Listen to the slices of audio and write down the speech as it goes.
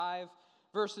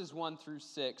verses 1 through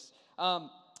 6.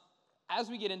 As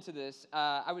we get into this,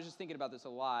 I was just thinking about this a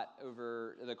lot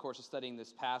over the course of studying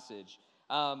this passage.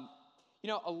 A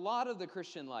lot of the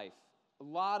Christian life, a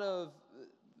lot of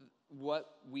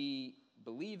what we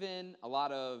believe in, a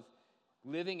lot of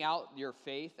living out your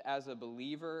faith as a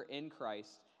believer in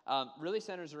Christ really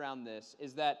centers around this,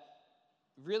 is that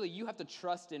really you have to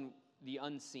trust in the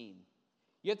unseen.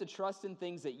 You have to trust in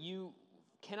things that you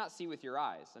cannot see with your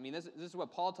eyes. I mean, this is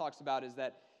what Paul talks about, is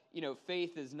that,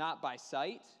 faith is not by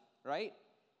sight, right?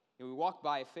 And we walk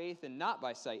by faith and not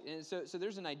by sight. And so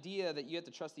there's an idea that you have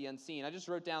to trust the unseen. I just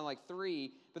wrote down like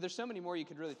 3, but there's so many more you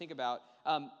could really think about.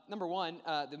 Number 1,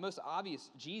 the most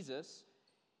obvious, Jesus.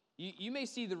 You may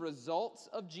see the results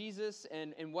of Jesus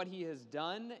and what he has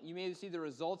done. You may see the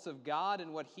results of God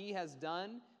and what he has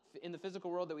done in the physical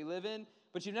world that we live in,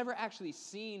 but you've never actually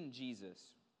seen Jesus.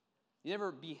 You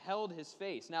never beheld his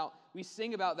face. Now, we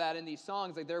sing about that in these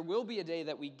songs, like there will be a day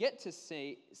that we get to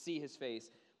see his face,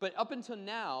 but up until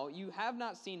now, you have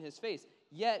not seen his face,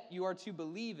 yet you are to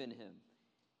believe in him.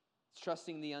 It's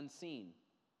trusting the unseen.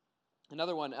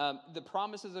 Another one, the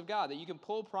promises of God, that you can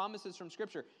pull promises from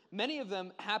Scripture. Many of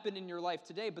them happen in your life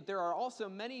today, but there are also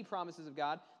many promises of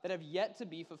God that have yet to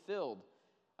be fulfilled.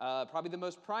 Probably the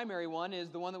most primary one is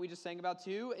the one that we just sang about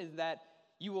too, is that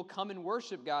you will come and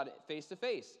worship God face to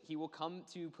face. He will come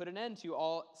to put an end to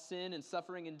all sin and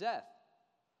suffering and death.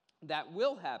 That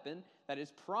will happen, that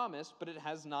is promised, but it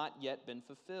has not yet been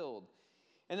fulfilled.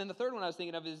 And then the third one I was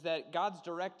thinking of is that God's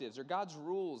directives or God's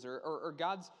rules or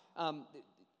God's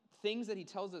things that he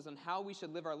tells us on how we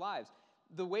should live our lives.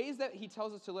 The ways that he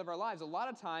tells us to live our lives, a lot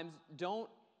of times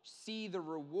don't see the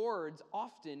rewards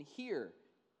often here,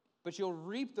 but you'll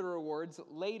reap the rewards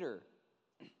later.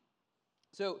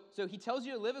 So he tells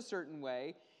you to live a certain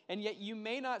way, and yet you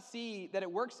may not see that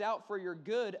it works out for your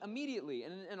good immediately.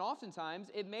 And oftentimes,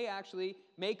 it may actually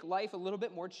make life a little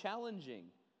bit more challenging.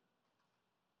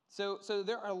 So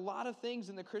there are a lot of things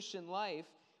in the Christian life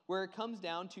where it comes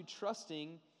down to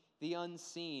trusting the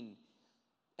unseen.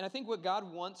 And I think what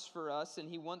God wants for us, and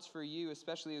he wants for you,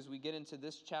 especially as we get into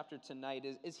this chapter tonight,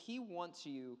 is he wants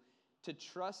you to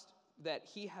trust that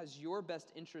he has your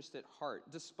best interest at heart,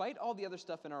 despite all the other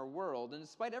stuff in our world, and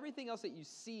despite everything else that you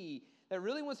see that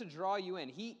really wants to draw you in.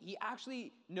 He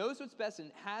actually knows what's best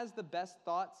and has the best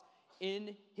thoughts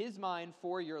in his mind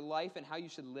for your life and how you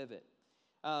should live it.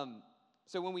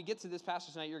 So when we get to this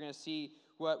passage tonight, you're going to see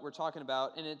what we're talking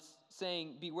about, and it's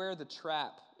saying, beware the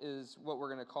trap is what we're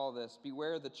going to call this.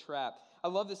 Beware the trap. I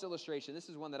love this illustration. This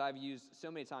is one that I've used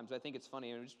so many times. I think it's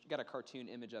funny. I just got a cartoon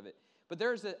image of it. But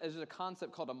there's a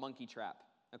concept called a monkey trap,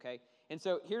 okay? And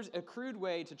so here's a crude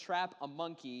way to trap a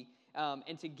monkey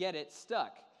and to get it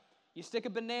stuck. You stick a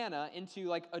banana into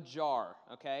like a jar,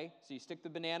 okay? So you stick the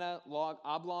banana,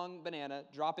 oblong banana,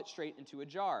 drop it straight into a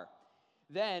jar.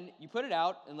 Then you put it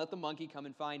out and let the monkey come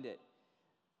and find it.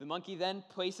 The monkey then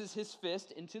places his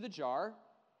fist into the jar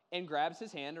and grabs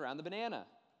his hand around the banana.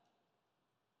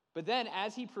 But then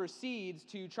as he proceeds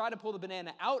to try to pull the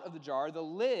banana out of the jar, the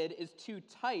lid is too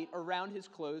tight around his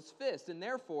closed fist. And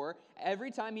therefore,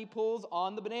 every time he pulls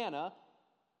on the banana,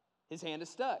 his hand is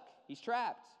stuck. He's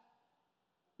trapped.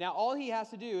 Now, all he has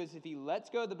to do is if he lets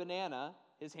go of the banana,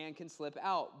 his hand can slip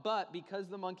out. But because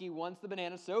the monkey wants the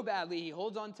banana so badly, he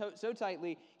holds on so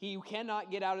tightly, he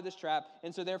cannot get out of this trap.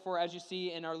 And so therefore, as you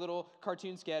see in our little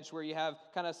cartoon sketch where you have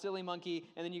kind of silly monkey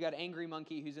and then you got angry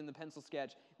monkey who's in the pencil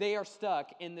sketch, they are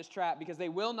stuck in this trap because they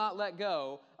will not let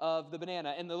go of the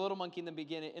banana. And the little monkey in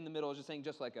the middle is just saying,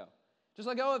 just let go. Just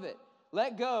let go of it.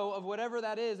 Let go of whatever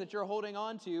that is that you're holding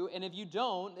on to. And if you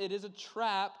don't, it is a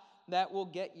trap that will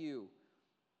get you.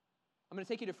 I'm going to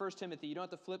take you to 1 Timothy. You don't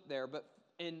have to flip there, but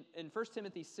in 1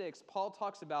 Timothy 6, Paul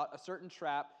talks about a certain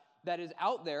trap that is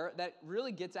out there that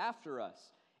really gets after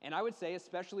us. And I would say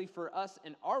especially for us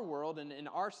in our world and in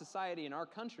our society, in our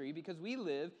country, because we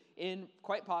live in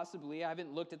quite possibly, I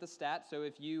haven't looked at the stats, so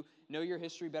if you know your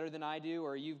history better than I do,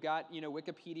 or you've got,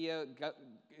 Wikipedia,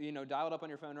 dialed up on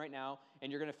your phone right now,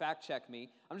 and you're going to fact check me,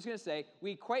 I'm just going to say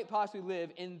we quite possibly live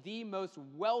in the most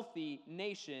wealthy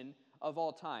nation of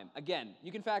all time. Again,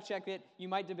 you can fact check it. You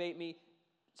might debate me.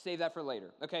 Save that for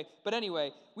later, okay? But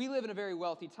anyway, we live in a very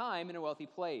wealthy time in a wealthy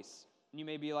place. And you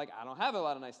may be like, I don't have a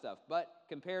lot of nice stuff. But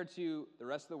compared to the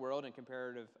rest of the world and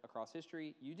comparative across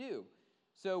history, you do.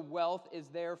 So wealth is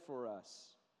there for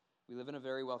us. We live in a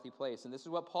very wealthy place. And this is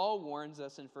what Paul warns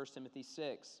us in 1 Timothy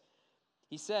 6.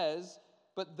 He says,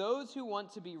 but those who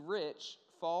want to be rich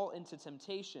fall into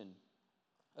temptation,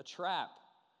 a trap,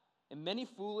 and many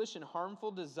foolish and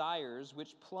harmful desires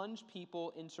which plunge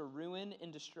people into ruin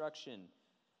and destruction.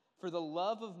 For the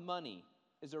love of money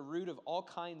is a root of all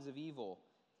kinds of evil.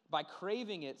 By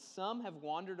craving it, some have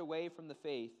wandered away from the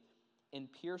faith and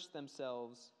pierced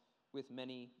themselves with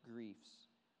many griefs.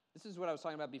 This is what I was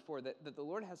talking about before, that the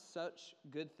Lord has such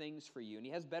good things for you, and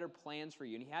he has better plans for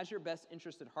you, and he has your best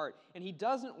interest at heart, and he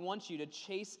doesn't want you to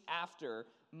chase after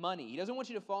money. He doesn't want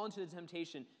you to fall into the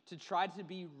temptation to try to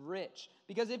be rich,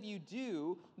 because if you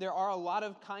do, there are a lot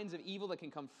of kinds of evil that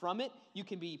can come from it. You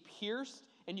can be pierced,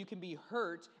 and you can be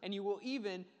hurt, and you will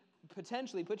even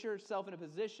potentially put yourself in a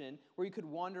position where you could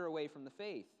wander away from the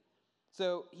faith.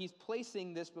 So he's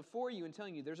placing this before you and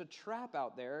telling you there's a trap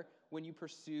out there when you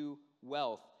pursue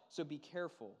wealth. So be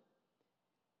careful.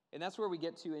 And that's where we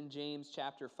get to in James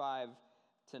chapter 5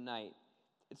 tonight.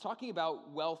 It's talking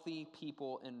about wealthy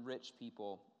people and rich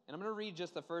people. And I'm going to read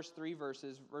just the first three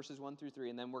verses 1 through 3,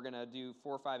 and then we're going to do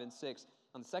 4, 5, and 6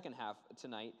 on the second half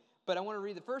tonight. But I want to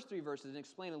read the first three verses and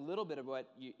explain a little bit of what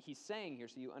he's saying here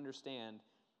so you understand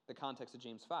the context of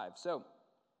James 5. So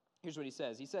here's what he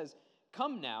says. He says,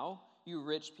 "Come now, you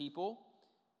rich people,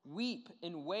 weep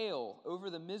and wail over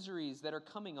the miseries that are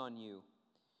coming on you.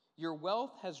 Your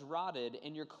wealth has rotted,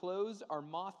 and your clothes are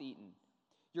moth-eaten.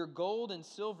 Your gold and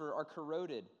silver are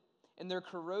corroded, and their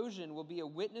corrosion will be a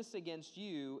witness against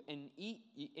you and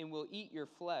will eat your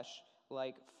flesh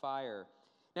like fire."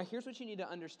 Now, here's what you need to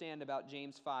understand about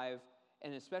James 5,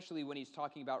 and especially when he's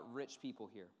talking about rich people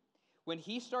here. When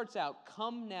he starts out,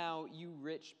 "Come now, you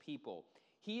rich people,"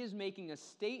 he is making a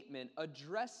statement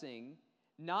addressing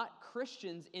not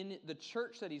Christians in the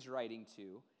church that he's writing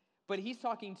to, but he's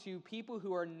talking to people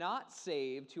who are not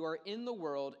saved, who are in the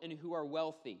world, and who are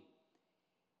wealthy.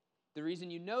 The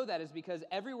reason you know that is because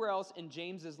everywhere else in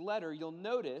James's letter, you'll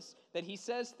notice that he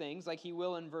says things like he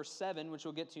will in verse 7, which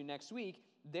we'll get to next week,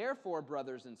 "Therefore,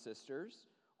 brothers and sisters,"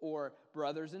 or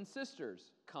 "Brothers and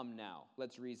sisters, come now,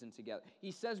 let's reason together."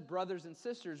 He says brothers and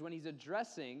sisters when he's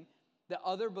addressing the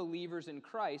other believers in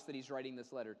Christ that he's writing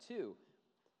this letter to.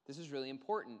 This is really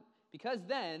important, because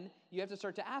then you have to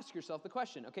start to ask yourself the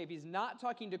question, okay, if he's not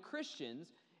talking to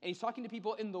Christians and he's talking to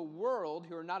people in the world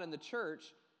who are not in the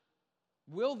church,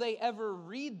 will they ever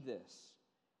read this?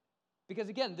 Because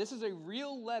again, this is a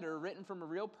real letter written from a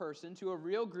real person to a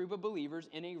real group of believers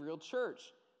in a real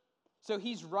church. So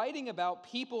he's writing about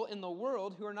people in the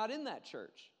world who are not in that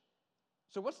church.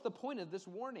 So what's the point of this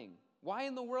warning? Why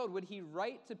in the world would he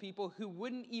write to people who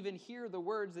wouldn't even hear the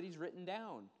words that he's written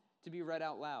down to be read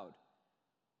out loud?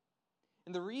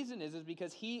 And the reason is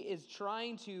because he is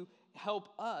trying to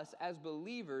help us as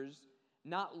believers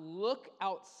not look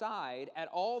outside at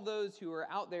all those who are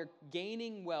out there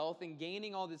gaining wealth and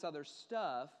gaining all this other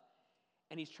stuff,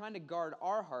 and he's trying to guard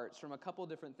our hearts from a couple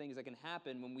different things that can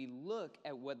happen when we look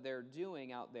at what they're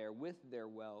doing out there with their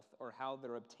wealth or how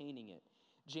they're obtaining it.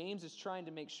 James is trying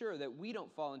to make sure that we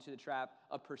don't fall into the trap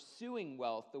of pursuing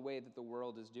wealth the way that the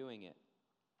world is doing it.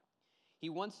 He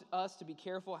wants us to be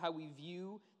careful how we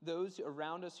view those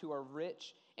around us who are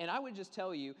rich. And I would just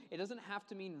tell you, it doesn't have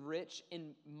to mean rich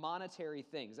in monetary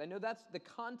things. I know that's the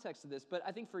context of this, but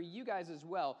I think for you guys as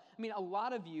well, I mean, a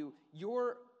lot of you,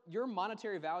 your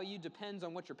monetary value depends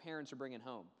on what your parents are bringing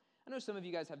home. I know some of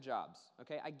you guys have jobs,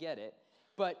 okay? I get it.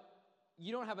 But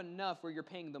you don't have enough where you're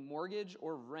paying the mortgage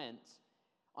or rent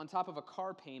on top of a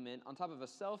car payment, on top of a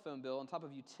cell phone bill, on top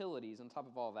of utilities, on top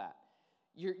of all that.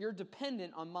 You're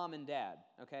dependent on mom and dad,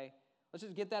 okay? Let's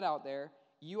just get that out there.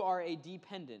 You are a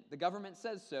dependent. The government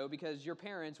says so because your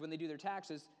parents, when they do their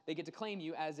taxes, they get to claim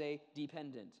you as a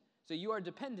dependent. So you are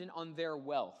dependent on their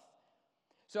wealth.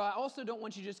 So I also don't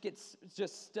want you to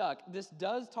just stuck. This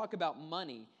does talk about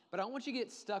money, but I don't want you to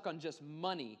get stuck on just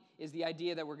money is the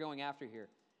idea that we're going after here.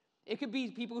 It could be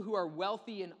people who are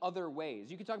wealthy in other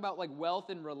ways. You could talk about like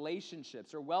wealth in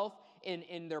relationships, or wealth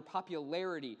in their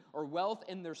popularity, or wealth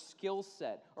in their skill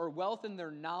set, or wealth in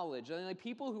their knowledge. I mean, like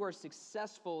people who are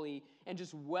successfully and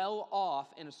just well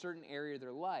off in a certain area of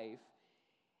their life.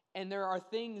 And there are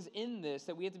things in this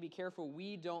that we have to be careful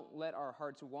we don't let our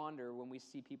hearts wander when we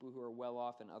see people who are well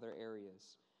off in other areas.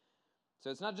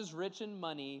 So it's not just rich in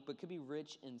money, but could be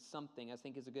rich in something, I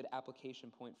think is a good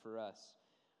application point for us.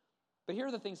 But here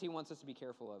are the things he wants us to be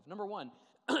careful of. Number one,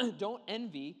 don't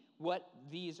envy what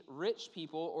these rich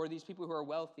people or these people who are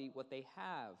wealthy, what they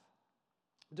have.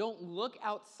 Don't look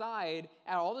outside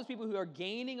at all those people who are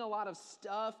gaining a lot of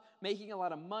stuff, making a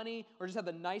lot of money, or just have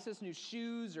the nicest new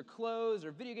shoes or clothes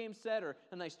or video game set or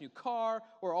a nice new car,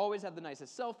 or always have the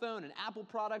nicest cell phone and Apple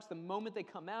products the moment they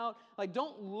come out. Like,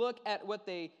 don't look at what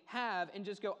they have and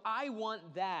just go, I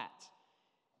want that.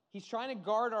 He's trying to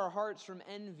guard our hearts from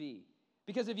envy.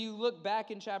 Because if you look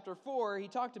back in chapter 4, he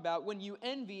talked about when you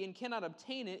envy and cannot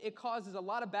obtain it, it causes a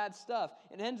lot of bad stuff.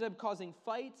 It ends up causing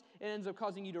fights. It ends up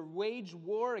causing you to wage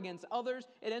war against others.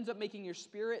 It ends up making your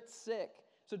spirit sick.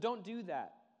 So don't do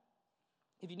that.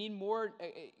 If you need more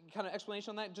kind of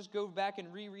explanation on that, just go back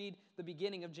and reread the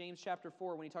beginning of James chapter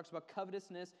 4 when he talks about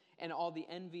covetousness and all the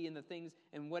envy and the things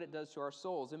and what it does to our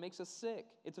souls. It makes us sick.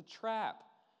 It's a trap.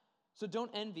 So don't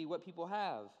envy what people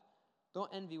have. Don't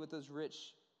envy what those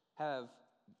rich have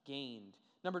gained.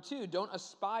 Number 2, don't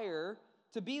aspire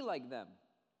to be like them.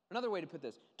 Another way to put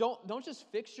this, don't just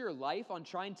fix your life on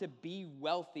trying to be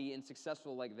wealthy and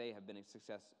successful like they have been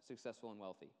successful and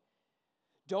wealthy.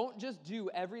 Don't just do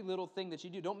every little thing that you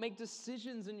do. Don't make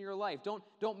decisions in your life.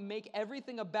 Don't make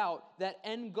everything about that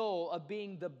end goal of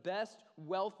being the best,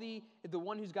 wealthy, the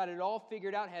one who's got it all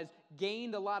figured out, has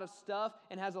gained a lot of stuff,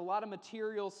 and has a lot of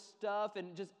material stuff,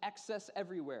 and just excess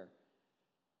everywhere.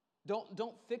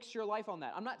 Don't fix your life on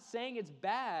that. I'm not saying it's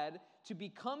bad to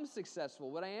become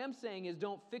successful. What I am saying is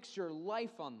don't fix your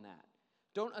life on that.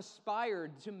 Don't aspire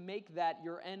to make that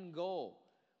your end goal.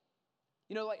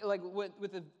 You know, like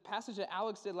with the passage that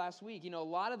Alex did last week, a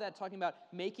lot of that talking about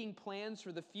making plans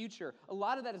for the future. A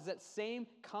lot of that is that same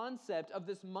concept of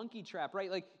this monkey trap, right?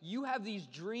 Like you have these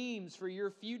dreams for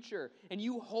your future and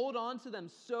you hold on to them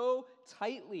so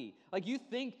tightly. Like you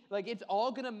think like it's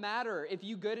all going to matter if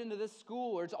you get into this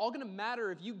school, or it's all going to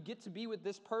matter if you get to be with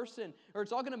this person, or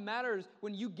it's all going to matter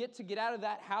when you get out of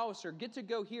that house or get to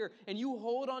go here, and you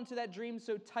hold on to that dream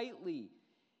so tightly.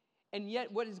 And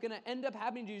yet what is going to end up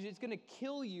happening to you is it's going to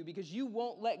kill you because you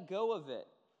won't let go of it.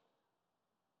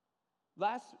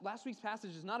 Last week's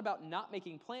passage is not about not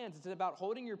making plans. It's about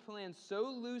holding your plans so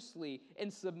loosely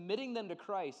and submitting them to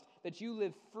Christ that you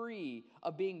live free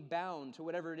of being bound to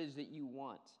whatever it is that you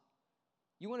want.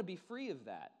 You want to be free of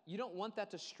that. You don't want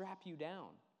that to strap you down.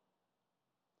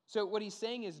 So what he's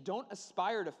saying is don't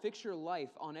aspire to fix your life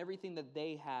on everything that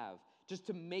they have, just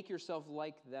to make yourself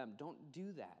like them. Don't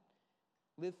do that.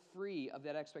 Live free of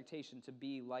that expectation to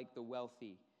be like the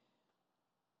wealthy.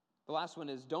 The last one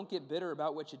is don't get bitter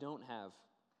about what you don't have.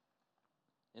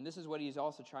 And this is what he's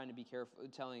also trying to be careful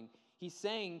telling. He's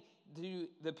saying to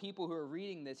the people who are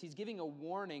reading this, he's giving a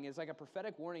warning, it's like a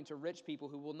prophetic warning to rich people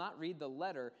who will not read the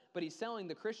letter, but he's telling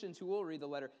the Christians who will read the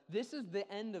letter, this is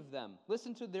the end of them.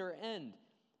 Listen to their end.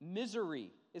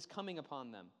 Misery is coming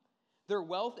upon them. Their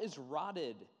wealth is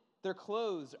rotted. Their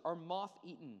clothes are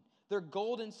moth-eaten. Their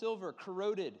gold and silver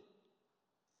corroded.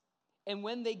 And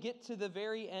when they get to the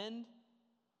very end,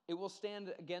 it will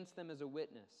stand against them as a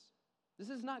witness. This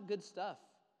is not good stuff.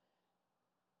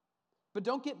 But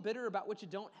don't get bitter about what you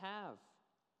don't have.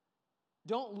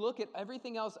 Don't look at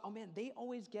everything else. Oh man, they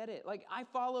always get it. Like I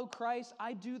follow Christ,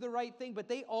 I do the right thing, but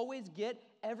they always get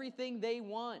everything they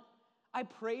want. I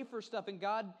pray for stuff and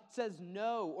God says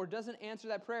no or doesn't answer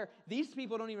that prayer. These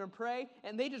people don't even pray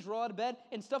and they just roll out of bed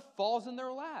and stuff falls in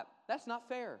their lap. That's not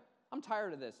fair. I'm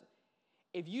tired of this.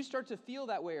 If you start to feel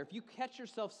that way, or if you catch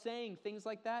yourself saying things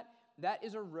like that, that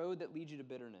is a road that leads you to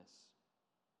bitterness.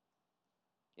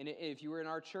 And if you were in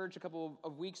our church a couple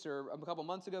of weeks or a couple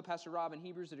months ago, Pastor Rob in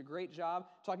Hebrews did a great job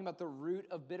talking about the root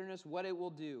of bitterness, what it will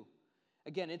do.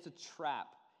 Again, it's a trap,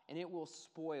 and it will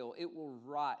spoil, it will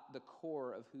rot the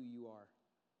core of who you are.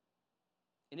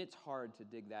 And it's hard to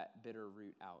dig that bitter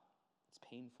root out. It's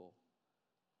painful.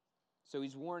 So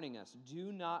he's warning us,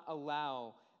 do not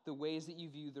allow the ways that you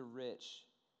view the rich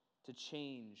to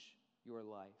change your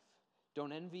life.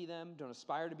 Don't envy them. Don't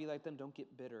aspire to be like them. Don't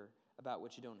get bitter about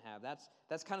what you don't have.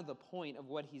 That's kind of the point of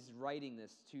what he's writing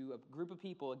this to a group of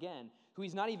people, again, who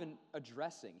he's not even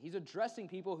addressing. He's addressing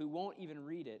people who won't even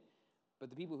read it, but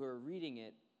the people who are reading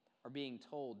it are being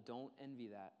told, don't envy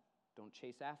that. Don't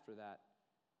chase after that.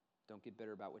 Don't get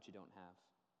bitter about what you don't have.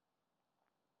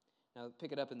 Now,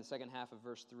 pick it up in the second half of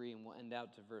verse 3, and we'll end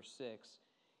out to verse 6.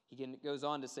 He goes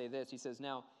on to say this. He says,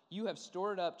 now, you have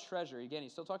stored up treasure. Again,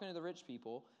 he's still talking to the rich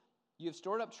people. You have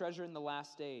stored up treasure in the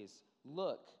last days.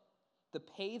 Look, the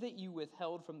pay that you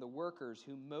withheld from the workers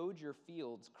who mowed your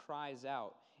fields cries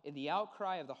out, and the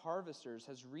outcry of the harvesters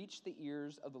has reached the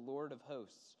ears of the Lord of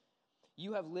hosts.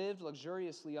 You have lived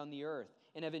luxuriously on the earth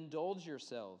and have indulged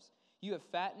yourselves. You have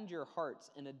fattened your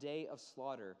hearts in a day of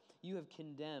slaughter. You have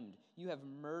condemned. You have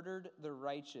murdered the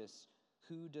righteous.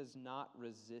 Who does not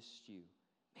resist you?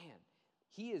 Man,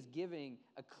 he is giving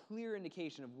a clear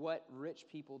indication of what rich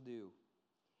people do.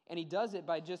 And he does it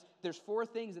by there's 4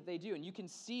 things that they do. And you can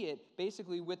see it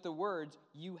basically with the words,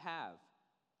 you have.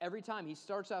 Every time he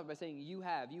starts out by saying, you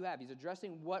have, you have. He's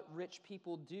addressing what rich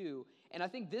people do. And I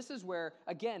think this is where,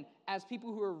 again, as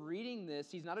people who are reading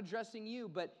this, he's not addressing you,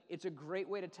 but it's a great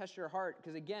way to test your heart.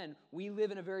 Because again, we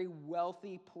live in a very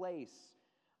wealthy place.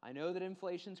 I know that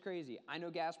inflation's crazy. I know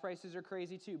gas prices are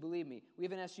crazy too, believe me. We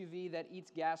have an SUV that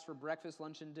eats gas for breakfast,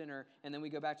 lunch, and dinner, and then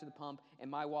we go back to the pump, and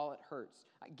my wallet hurts.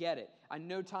 I get it. I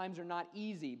know times are not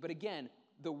easy, but again,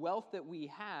 the wealth that we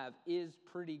have is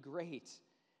pretty great.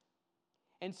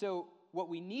 And so what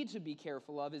we need to be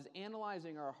careful of is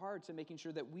analyzing our hearts and making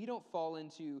sure that we don't fall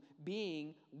into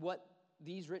being what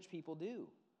these rich people do.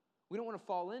 We don't want to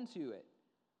fall into it.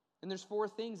 And there's 4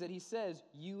 things that he says,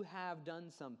 you have done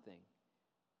something.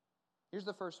 Here's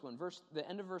the first one. The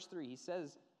end of verse 3, he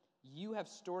says, you have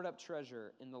stored up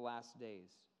treasure in the last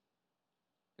days.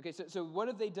 Okay, so what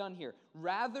have they done here?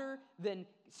 Rather than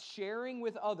sharing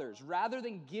with others, rather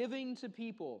than giving to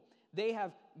people, they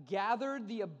have gathered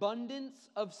the abundance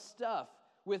of stuff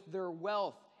with their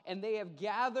wealth, and they have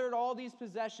gathered all these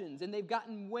possessions, and they've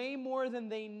gotten way more than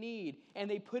they need, and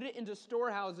they put it into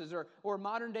storehouses or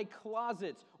modern-day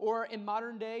closets or in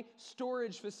modern-day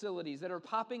storage facilities that are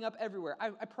popping up everywhere.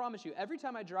 I promise you, every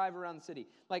time I drive around the city,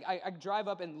 like I drive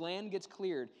up and land gets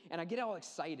cleared, and I get all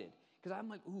excited because I'm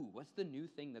like, ooh, what's the new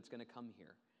thing that's going to come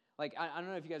here? Like, I don't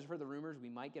know if you guys have heard the rumors, we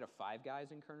might get a Five Guys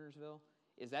in Kernersville.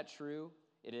 Is that true?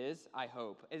 It is? I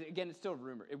hope. Again, it's still a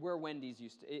rumor. Where Wendy's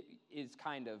it is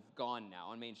kind of gone now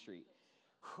on Main Street.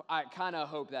 I kind of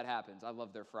hope that happens. I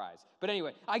love their fries. But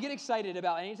anyway, I get excited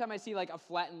about anytime I see like a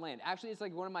flattened land. Actually, it's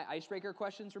like one of my icebreaker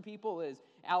questions for people is,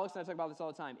 Alex and I talk about this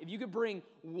all the time. If you could bring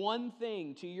one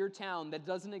thing to your town that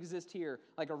doesn't exist here,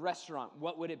 like a restaurant,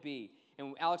 what would it be?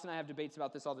 And Alex and I have debates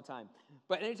about this all the time.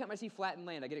 But anytime I see flattened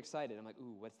land, I get excited. I'm like,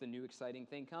 ooh, what's the new exciting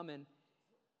thing coming?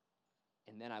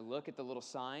 And then I look at the little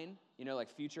sign,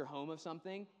 like future home of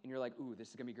something, and you're like, ooh, this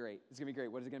is going to be great. This is going to be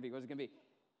great. What is it going to be? What is it going to be?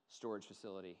 Storage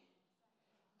facility.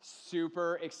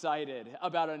 Super excited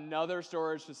about another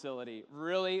storage facility.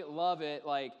 Really love it.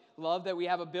 Like, love that we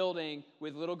have a building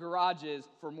with little garages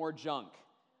for more junk.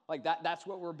 Like, that's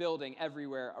what we're building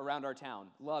everywhere around our town.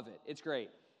 Love it. It's great.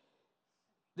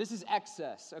 This is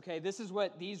excess, okay? This is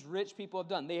what these rich people have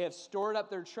done. They have stored up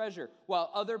their treasure.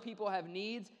 While other people have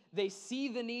needs, they see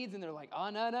the needs and they're like, oh,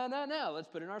 no. Let's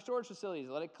put it in our storage facilities.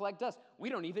 Let it collect dust. We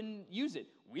don't even use it.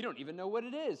 We don't even know what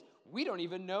it is. We don't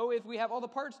even know if we have all the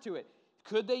parts to it.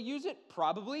 Could they use it?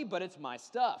 Probably, but it's my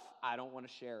stuff. I don't want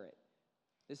to share it.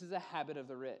 This is a habit of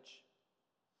the rich.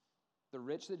 The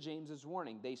rich that James is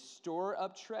warning, they store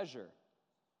up treasure.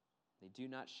 They do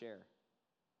not share.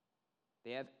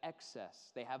 They have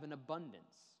excess. They have an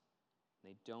abundance.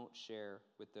 They don't share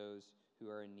with those who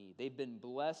are in need. They've been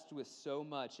blessed with so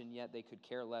much, and yet they could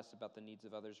care less about the needs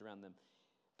of others around them.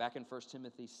 Back in 1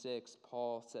 Timothy 6,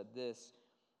 Paul said this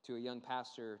to a young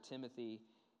pastor, Timothy,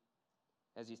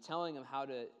 as he's telling him how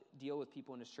to deal with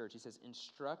people in his church. He says,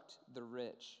 instruct the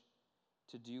rich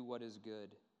to do what is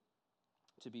good,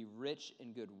 to be rich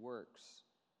in good works,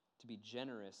 to be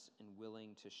generous and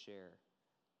willing to share.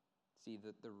 See,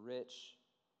 the rich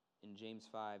in James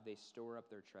 5, they store up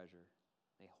their treasure.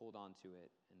 They hold on to it,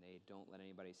 and they don't let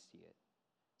anybody see it.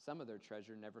 Some of their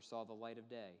treasure never saw the light of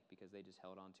day because they just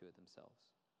held on to it themselves.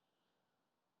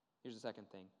 Here's the second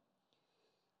thing.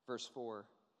 Verse 4,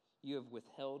 you have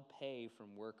withheld pay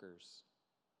from workers.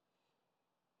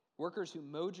 Workers who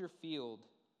mowed your field.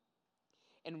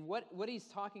 And what he's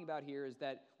talking about here is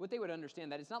that what they would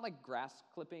understand, that it's not like grass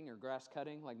clipping or grass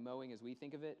cutting, like mowing as we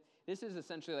think of it. This is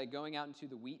essentially like going out into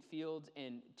the wheat fields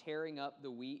and tearing up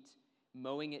the wheat,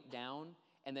 mowing it down,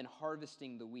 and then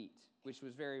harvesting the wheat, which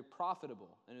was very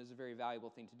profitable and it was a very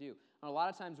valuable thing to do. And a lot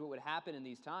of times what would happen in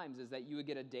these times is that you would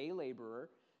get a day laborer,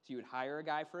 so you would hire a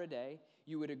guy for a day,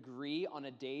 you would agree on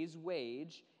a day's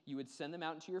wage, you would send them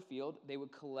out into your field, they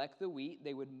would collect the wheat,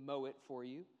 they would mow it for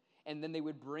you, and then they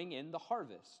would bring in the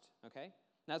harvest, okay?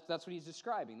 That's what he's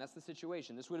describing. That's the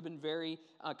situation. This would have been very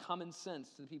common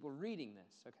sense to the people reading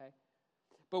this, okay?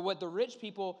 But what the rich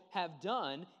people have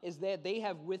done is that they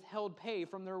have withheld pay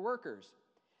from their workers.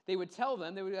 They would tell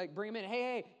them, they would like bring them in,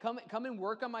 hey, come and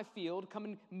work on my field, come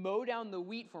and mow down the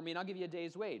wheat for me, and I'll give you a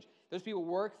day's wage. Those people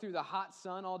work through the hot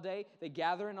sun all day, they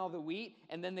gather in all the wheat,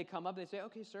 and then they come up and they say,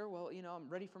 okay, sir, well, I'm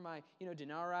ready for my,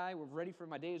 denarii, we're ready for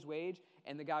my day's wage,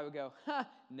 and the guy would go,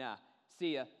 nah,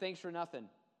 see ya, thanks for nothing,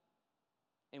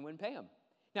 and wouldn't pay him.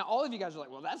 Now, all of you guys are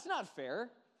like, well, that's not fair.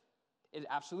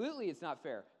 Absolutely, it's not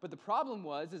fair. But the problem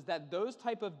is that those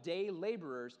type of day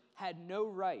laborers had no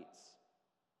rights.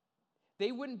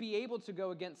 They wouldn't be able to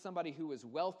go against somebody who was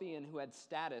wealthy and who had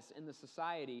status in the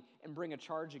society and bring a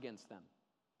charge against them.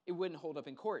 It wouldn't hold up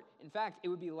in court. In fact, it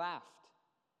would be laughed.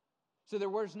 So there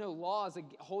was no laws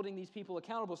holding these people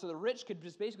accountable. So the rich could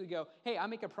just basically go, hey, I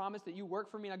make a promise that you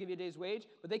work for me and I'll give you a day's wage.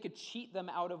 But they could cheat them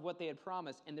out of what they had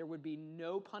promised and there would be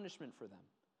no punishment for them.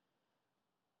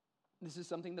 This is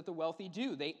something that the wealthy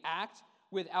do. They act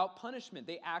without punishment.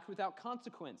 They act without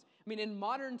consequence. I mean, in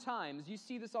modern times, you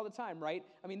see this all the time, right?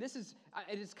 I mean,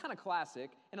 it is kind of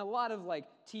classic, and a lot of like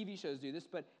TV shows do this,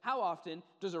 but how often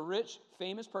does a rich,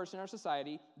 famous person in our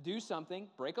society do something,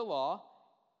 break a law,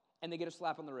 and they get a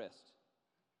slap on the wrist?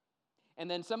 And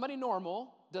then somebody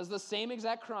normal does the same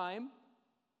exact crime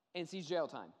and sees jail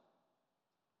time,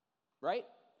 right?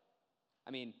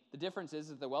 I mean, the difference is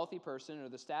that the wealthy person or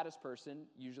the status person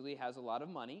usually has a lot of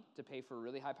money to pay for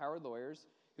really high-powered lawyers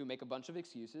who make a bunch of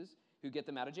excuses who get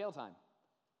them out of jail time.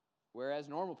 Whereas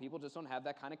normal people just don't have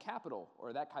that kind of capital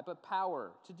or that type of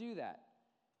power to do that.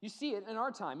 You see it in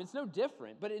our time. It's no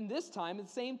different. But in this time, the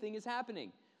same thing is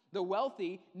happening. The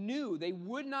wealthy knew they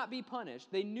would not be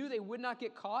punished. They knew they would not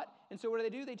get caught. And so what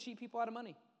do? They cheat people out of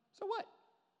money. So what?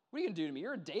 What are you going to do to me?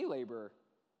 You're a day laborer.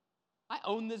 I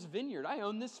own this vineyard. I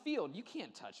own this field. You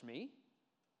can't touch me.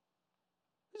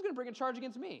 Who's going to bring a charge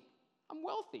against me? I'm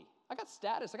wealthy. I got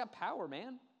status. I got power,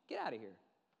 man. Get out of here.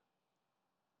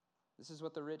 This is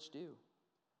what the rich do.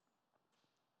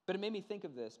 But it made me think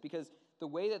of this because the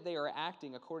way that they are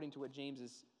acting, according to what James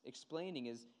is explaining,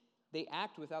 is they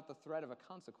act without the threat of a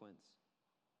consequence.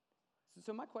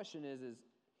 So my question is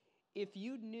if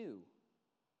you knew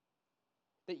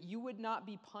that you would not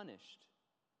be punished,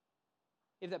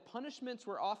 if that punishments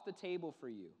were off the table for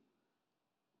you,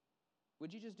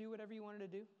 would you just do whatever you wanted to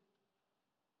do?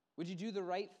 Would you do the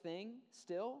right thing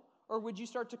still? Or would you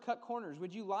start to cut corners?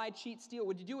 Would you lie, cheat, steal?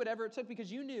 Would you do whatever it took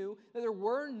because you knew that there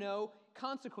were no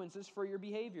consequences for your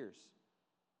behaviors?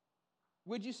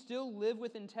 Would you still live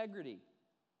with integrity?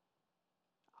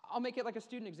 I'll make it like a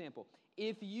student example.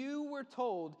 If you were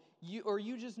told,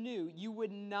 you just knew you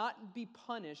would not be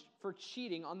punished for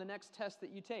cheating on the next test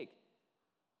that you take,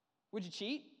 would you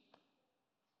cheat?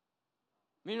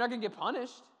 I mean, you're not going to get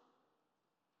punished,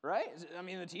 right? I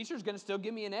mean, the teacher's going to still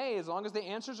give me an A as long as the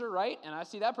answers are right, and I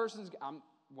see that person's,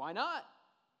 why not?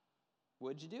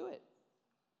 Would you do it?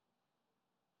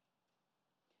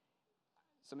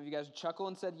 Some of you guys chuckle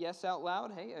and said yes out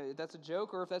loud. Hey, if that's a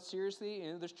joke, or if that's seriously,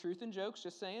 there's truth in jokes,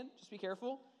 just saying. Just be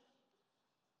careful.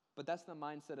 But that's the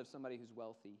mindset of somebody who's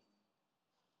wealthy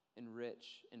and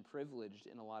rich and privileged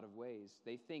in a lot of ways.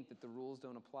 They think that the rules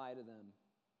don't apply to them,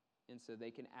 and so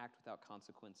they can act without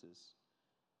consequences.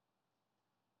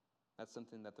 That's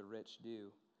something that the rich do.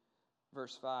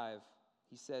 Verse 5,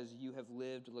 he says, "You have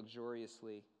lived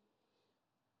luxuriously."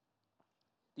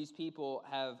 These people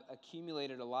have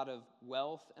accumulated a lot of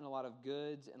wealth and a lot of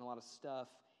goods and a lot of stuff,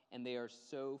 and they are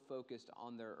so focused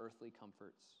on their earthly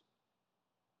comforts.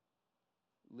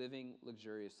 Living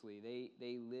luxuriously.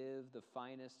 They live the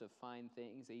finest of fine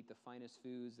things. They eat the finest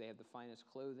foods. They have the finest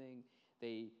clothing.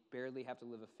 They barely have to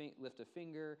lift a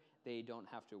finger. They don't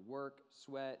have to work,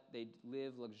 sweat. They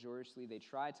live luxuriously. They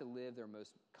try to live their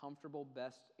most comfortable,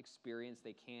 best experience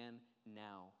they can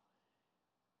now.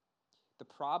 The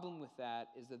problem with that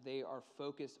is that they are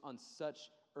focused on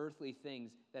such earthly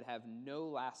things that have no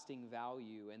lasting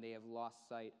value, and they have lost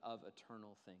sight of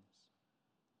eternal things.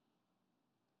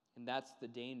 And that's the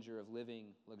danger of living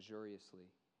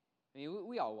luxuriously. I mean,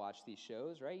 we all watch these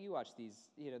shows, right? You watch these,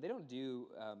 they don't do,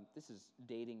 this is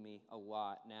dating me a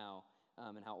lot now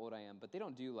and how old I am, but they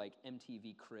don't do like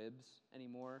MTV Cribs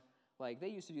anymore. Like, they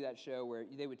used to do that show where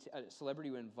a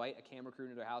celebrity would invite a camera crew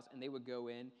into their house, and they would go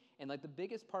in, and like the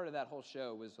biggest part of that whole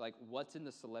show was like, what's in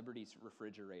the celebrity's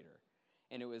refrigerator?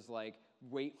 And it was like,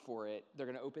 wait for it, they're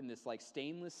going to open this like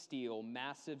stainless steel,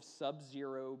 massive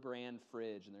Sub-Zero brand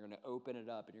fridge, and they're going to open it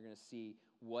up, and you're going to see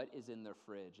what is in their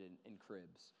fridge in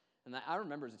Cribs. And I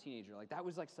remember as a teenager, like, that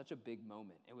was like such a big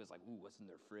moment. It was like, ooh, what's in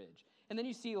their fridge? And then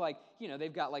you see like,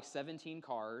 they've got like 17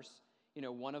 cars,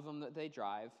 one of them that they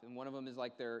drive, and one of them is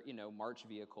like their, March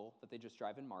vehicle that they just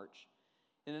drive in March.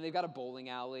 And then they've got a bowling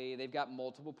alley, they've got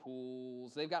multiple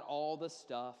pools, they've got all the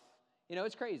stuff.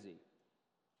 It's crazy.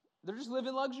 They're just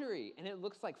living luxury, and it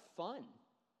looks like fun.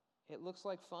 It looks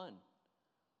like fun.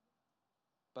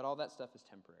 But all that stuff is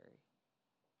temporary.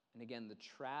 And again, the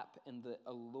trap and the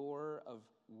allure of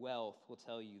wealth will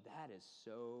tell you that is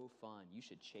so fun. You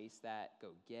should chase that,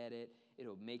 go get it.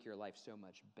 It'll make your life so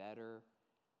much better.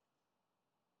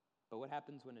 But what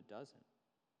happens when it doesn't?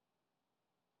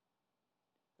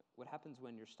 What happens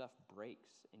when your stuff breaks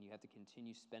and you have to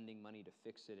continue spending money to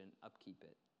fix it and upkeep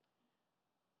it?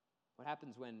 What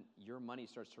happens when your money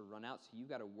starts to run out, so you've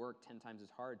got to work 10 times as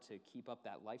hard to keep up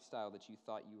that lifestyle that you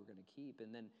thought you were going to keep,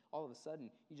 and then all of a sudden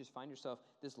you just find yourself,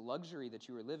 this luxury that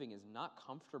you were living is not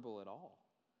comfortable at all.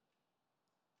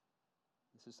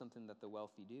 This is something that the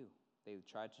wealthy do. They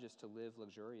try to live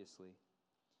luxuriously.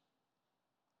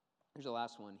 Here's the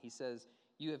last one. He says,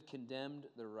 You have condemned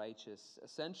the righteous.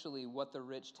 Essentially, what the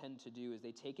rich tend to do is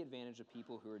they take advantage of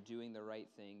people who are doing the right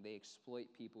thing. They exploit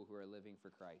people who are living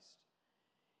for Christ.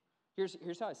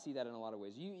 Here's how I see that in a lot of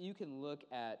ways. You can look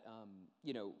at,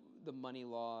 the money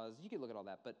laws. You can look at all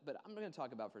that. But I'm going to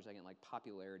talk about for a second, like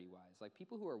popularity-wise. Like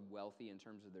people who are wealthy in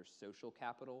terms of their social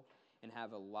capital and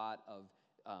have a lot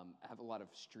of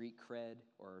street cred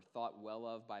or are thought well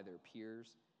of by their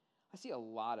peers. I see a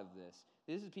lot of this.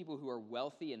 This is people who are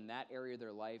wealthy in that area of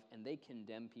their life, and they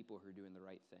condemn people who are doing the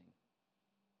right thing.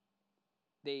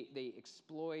 They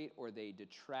exploit or they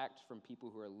detract from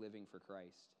people who are living for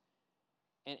Christ.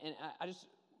 And I just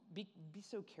be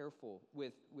so careful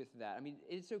with that. I mean,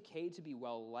 it's okay to be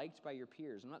well-liked by your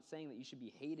peers. I'm not saying that you should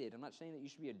be hated. I'm not saying that you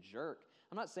should be a jerk.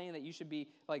 I'm not saying that you should be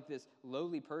like this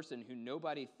lowly person who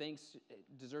nobody thinks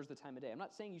deserves the time of day. I'm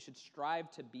not saying you should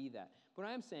strive to be that. What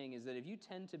I am saying is that if you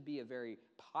tend to be a very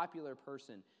popular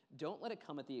person, don't let it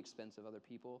come at the expense of other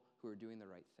people who are doing the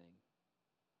right thing.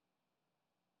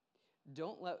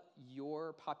 Don't let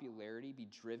your popularity be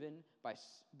driven by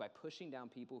pushing down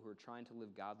people who are trying to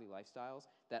live godly lifestyles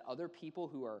that other people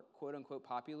who are quote-unquote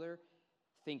popular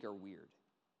think are weird.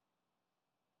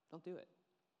 Don't do it.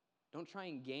 Don't try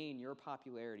and gain your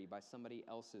popularity by somebody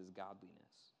else's godliness.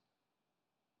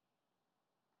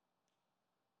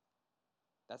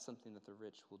 That's something that the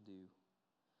rich will do.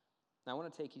 Now, I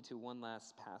want to take you to one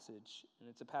last passage, and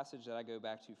it's a passage that I go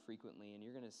back to frequently, and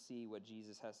you're going to see what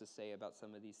Jesus has to say about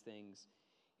some of these things.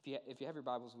 If you have your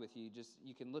Bibles with you,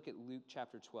 you can look at Luke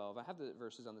chapter 12. I have the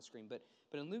verses on the screen, but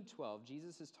in Luke 12,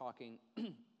 Jesus is talking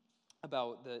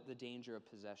about the danger of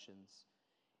possessions.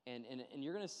 And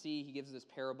you're going to see he gives this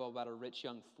parable about a rich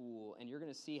young fool, and you're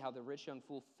going to see how the rich young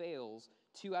fool fails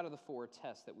 2 out of the 4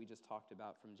 tests that we just talked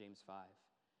about from James 5.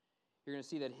 You're going to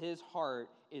see that his heart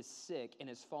is sick and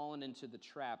has fallen into the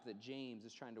trap that James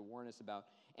is trying to warn us about.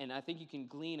 And I think you can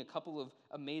glean a couple of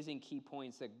amazing key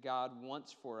points that God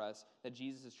wants for us, that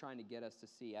Jesus is trying to get us to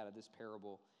see out of this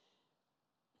parable.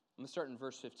 I'm going to start in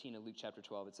verse 15 of Luke chapter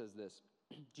 12. It says this: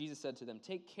 Jesus said to them,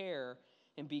 "Take care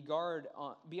and be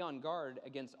on guard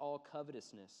against all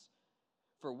covetousness,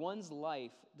 for one's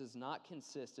life does not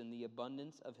consist in the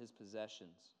abundance of his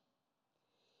possessions."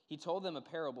 He told them a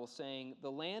parable, saying,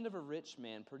 "The land of a rich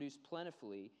man produced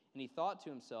plentifully, and he thought to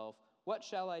himself, 'What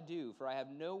shall I do? For I have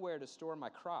nowhere to store my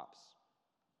crops.'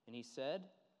 And he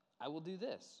said, 'I will do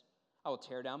this. I will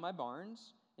tear down my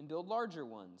barns and build larger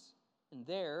ones, and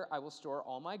there I will store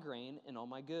all my grain and all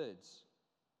my goods.'"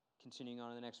 Continuing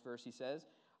on in the next verse, he says,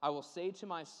 "I will say to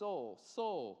my soul,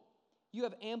 'Soul, you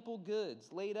have ample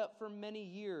goods laid up for many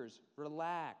years.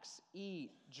 Relax,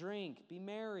 eat, drink, be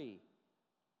merry.'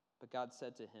 But God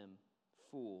said to him,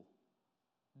 'Fool,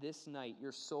 this night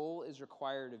your soul is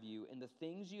required of you, and the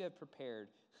things you have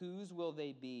prepared, whose will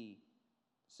they be?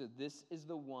 So this is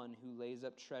the one who lays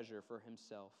up treasure for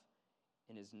himself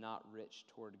and is not rich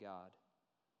toward God.'"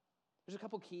 There's a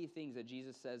couple key things that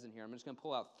Jesus says in here. I'm just going to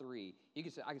pull out 3. I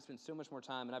could spend so much more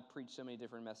time, and I've preached so many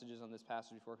different messages on this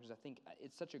passage before because I think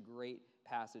it's such a great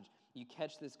passage. You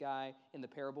catch this guy in the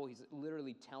parable. He's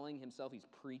literally telling himself, he's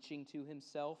preaching to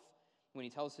himself when he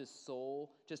tells his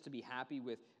soul just to be happy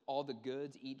with all the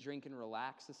goods, eat, drink, and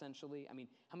relax, essentially. I mean,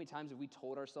 how many times have we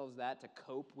told ourselves that to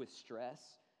cope with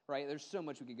stress, right? There's so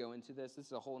much we could go into this. This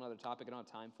is a whole other topic I don't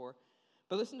have time for.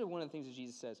 But listen to one of the things that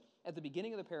Jesus says. At the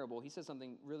beginning of the parable, he says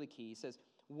something really key. He says,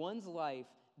 one's life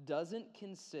doesn't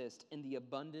consist in the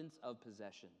abundance of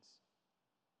possessions.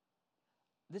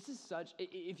 This is such,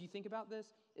 if you think about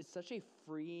this, it's such a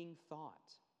freeing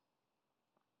thought.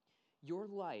 Your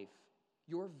life,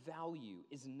 your value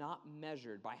is not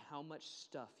measured by how much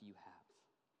stuff you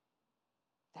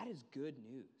have. That is good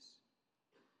news.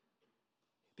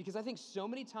 Because I think so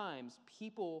many times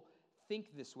people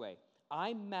think this way: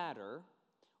 I matter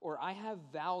or I have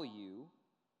value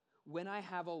when I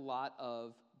have a lot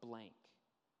of blank.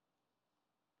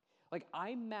 Like,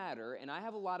 I matter and I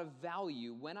have a lot of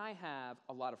value when I have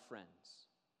a lot of friends,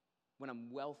 when I'm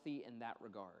wealthy in that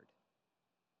regard.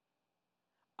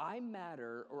 I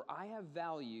matter or I have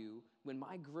value when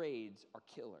my grades are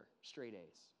killer, straight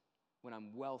A's, when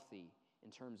I'm wealthy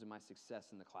in terms of my success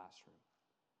in the classroom.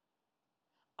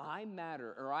 I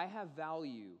matter or I have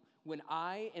value when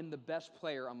I am the best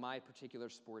player on my particular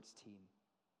sports team.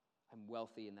 I'm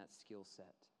wealthy in that skill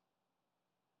set.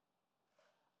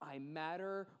 I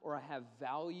matter or I have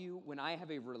value when I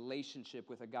have a relationship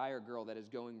with a guy or girl that is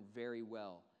going very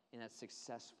well and that's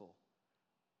successful.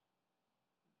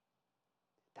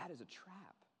 That is a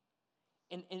trap.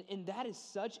 And that is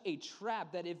such a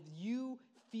trap that if you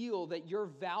feel that your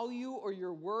value or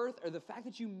your worth or the fact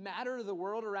that you matter to the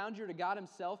world around you or to God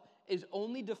himself is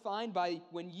only defined by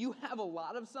when you have a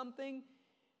lot of something,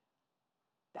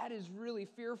 that is really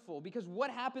fearful. Because what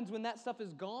happens when that stuff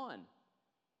is gone?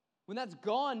 When that's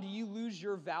gone, do you lose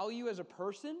your value as a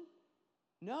person?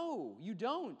 No, you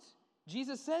don't.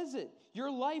 Jesus says it.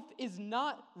 Your life is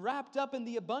not wrapped up in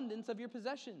the abundance of your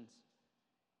possessions.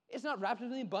 It's not wrapped up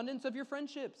in the abundance of your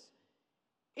friendships.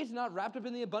 It's not wrapped up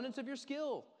in the abundance of your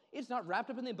skill. It's not wrapped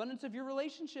up in the abundance of your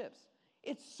relationships.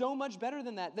 It's so much better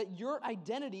than that, that your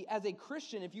identity as a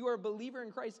Christian, if you are a believer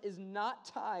in Christ, is not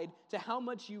tied to how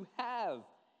much you have.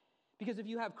 Because if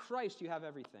you have Christ, you have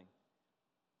everything.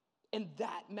 And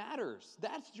that matters.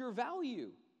 That's your value.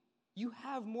 You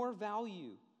have more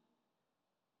value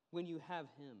when you have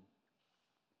Him.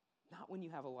 Not when you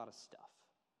have a lot of stuff.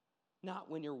 Not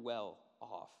when you're well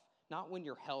off. Not when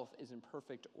your health is in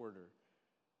perfect order.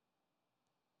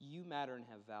 You matter and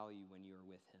have value when you are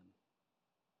with Him.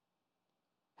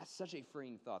 That's such a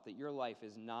freeing thought, that your life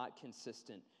is not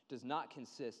consistent, does not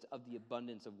consist of the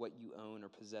abundance of what you own or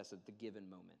possess at the given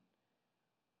moment.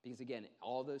 Because again,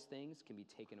 all those things can be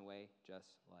taken away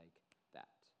just like that.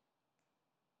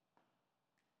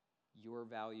 Your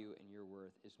value and your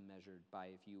worth is measured by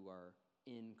if you are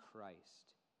in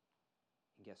Christ.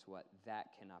 And guess what? That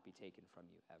cannot be taken from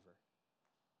you ever.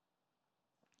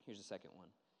 Here's the second one.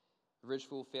 The rich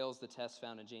fool fails the test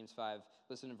found in James 5.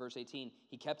 Listen to verse 18.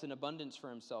 He kept an abundance for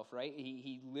himself, right?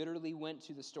 He literally went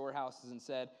to the storehouses and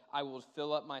said, I will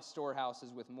fill up my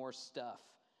storehouses with more stuff.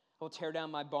 I will tear down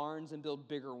my barns and build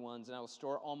bigger ones, and I will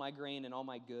store all my grain and all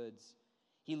my goods.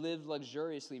 He lived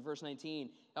luxuriously. Verse 19,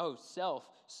 self,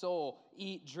 soul,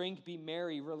 eat, drink, be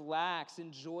merry, relax,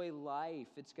 enjoy life.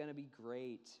 It's going to be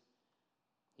great.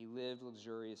 He lived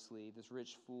luxuriously. This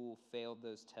rich fool failed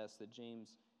those tests that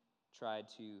James tried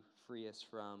to free us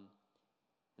from.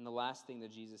 And the last thing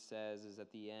that Jesus says is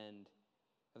at the end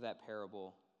of that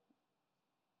parable,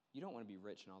 you don't want to be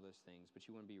rich in all those things, but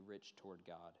you want to be rich toward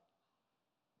God.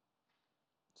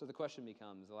 So the question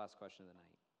becomes, the last question of the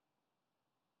night,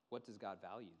 what does God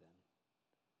value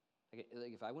then?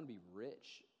 Like if I want to be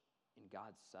rich in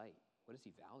God's sight, what does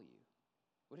He value?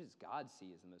 What does God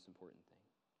see as the most important thing?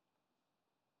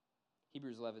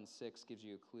 Hebrews 11:6 gives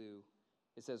you a clue.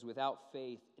 It says, without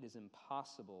faith, it is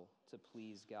impossible to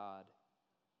please God.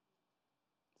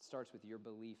 It starts with your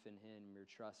belief in Him, your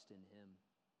trust in Him.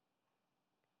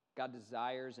 God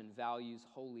desires and values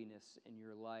holiness in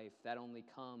your life. That only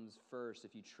comes first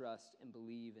if you trust and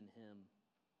believe in Him.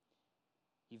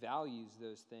 He values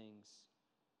those things.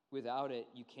 Without it,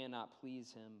 you cannot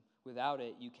please Him. Without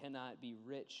it, you cannot be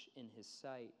rich in His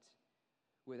sight.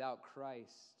 Without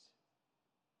Christ,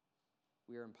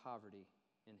 we are in poverty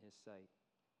in His sight.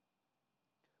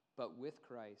 But with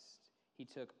Christ, He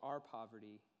took our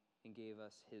poverty and gave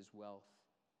us His wealth.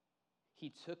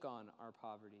 He took on our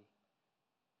poverty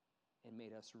and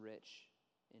made us rich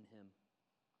in Him.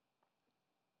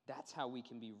 That's how we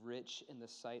can be rich in the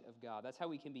sight of God. That's how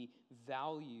we can be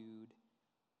valued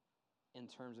in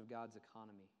terms of God's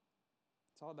economy.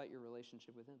 It's all about your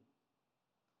relationship with Him.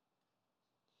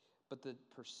 But the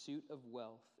pursuit of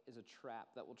wealth is a trap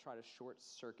that will try to short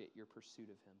circuit your pursuit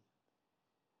of Him.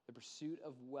 The pursuit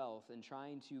of wealth and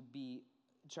trying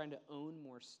to own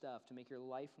more stuff, to make your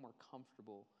life more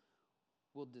comfortable,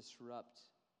 will disrupt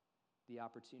the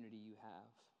opportunity you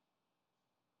have.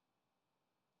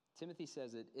 Timothy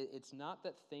says it's not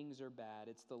that things are bad,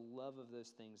 it's the love of those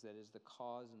things that is the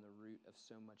cause and the root of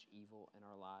so much evil in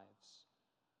our lives.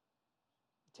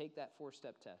 Take that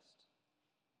 4-step test.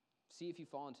 See if you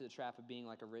fall into the trap of being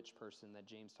like a rich person that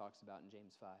James talks about in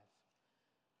James 5.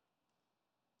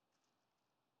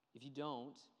 If you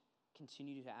don't,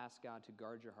 continue to ask God to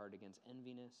guard your heart against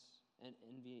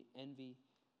envy,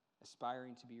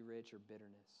 aspiring to be rich, or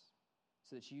bitterness,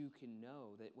 so that you can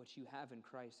know that what you have in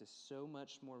Christ is so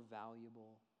much more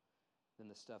valuable than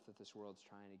the stuff that this world's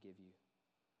trying to give you.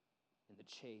 And the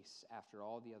chase after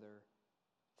all the other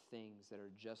things that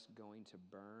are just going to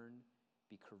burn,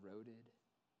 be corroded,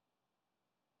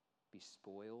 be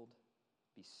spoiled,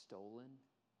 be stolen,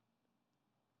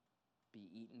 be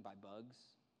eaten by bugs.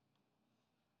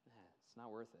 It's not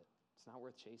worth it. It's not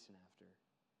worth chasing after.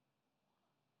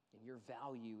 And your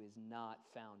value is not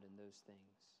found in those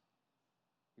things.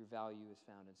 Your value is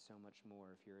found in so much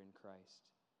more if you're in Christ.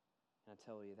 And I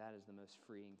tell you, that is the most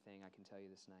freeing thing I can tell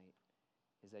you this night,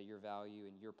 is that your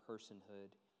value and your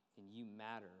personhood and you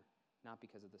matter, not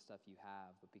because of the stuff you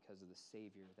have, but because of the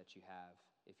Savior that you have,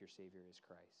 if your Savior is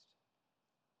Christ.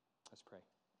 Let's pray.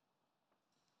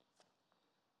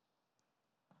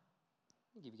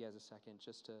 I'll give you guys a second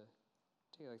just to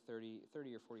take like 30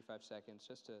 or 45 seconds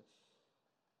just to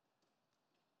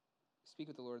speak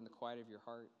with the Lord in the quiet of your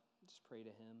heart. Just pray to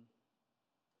Him.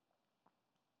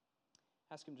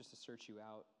 Ask him just to search you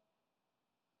out.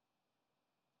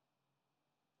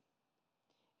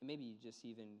 And maybe you just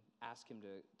even ask him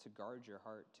to guard your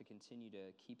heart, to continue to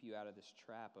keep you out of this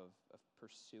trap of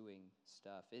pursuing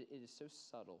stuff. It is so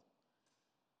subtle.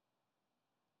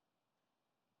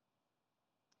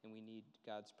 And we need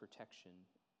God's protection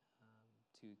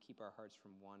to keep our hearts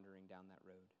from wandering down that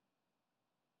road.